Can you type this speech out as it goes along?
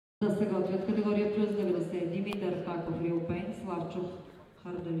Да се готви от категория плюс 90 Димитър Таков, Лилпейн, Славчов,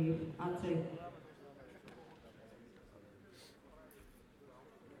 Хардалиев, АЦ.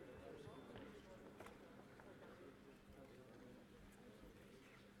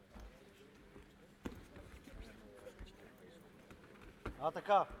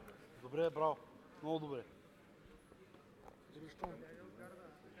 Така. Добре, браво. Много добре.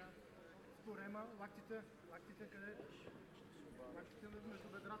 Корема, лактите къде? Лактите между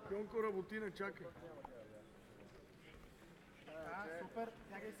бедрата. Ионко, работи, не чакай. Супер.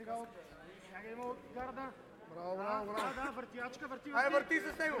 Тягай му от гарда. Браво. Да, въртиячка, върти. Ай, върти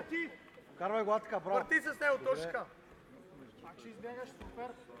с него. Карвай го така, браво. Върти с него, точно така. Пак ще избягаш,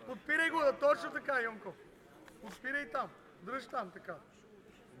 супер. Подпирай го, да точно така, Ионко. Подпирай там. Дръж там, така.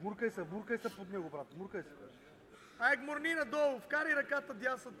 Буркай се под него, брат. Буркай се. Ай, гмурни надолу, вкарай ръката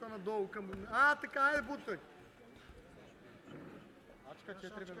дясната надолу към... така, айде бутай. Ачка,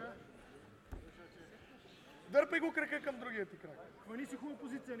 4 бедра. Дърпай го крака към другия ти крак. Хвани си хубава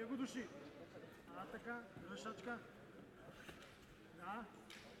позиция, не го души. Така, ръшачка. Да,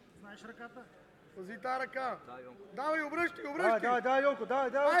 знаеш ръката. Пази тази ръка. Давай, обръщай. Давай, Йонко,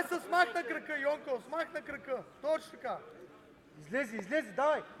 давай. Ай, смахна крака, Йонко, смахна крака. Точно така. Излези,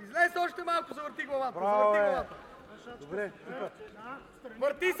 давай. Излез още малко, завърти главата. Браво, добре, супер.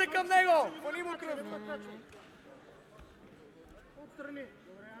 Върти се към него! Хвани му кръв! Отстрани.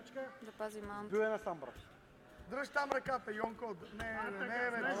 Добре, Ачка. Да пази мамата. Бил насам, брат. Дръж там ръката, Йонко. Не,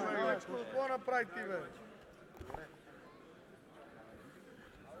 бе. Какво направи ти, бе?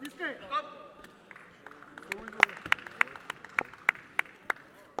 Стискай!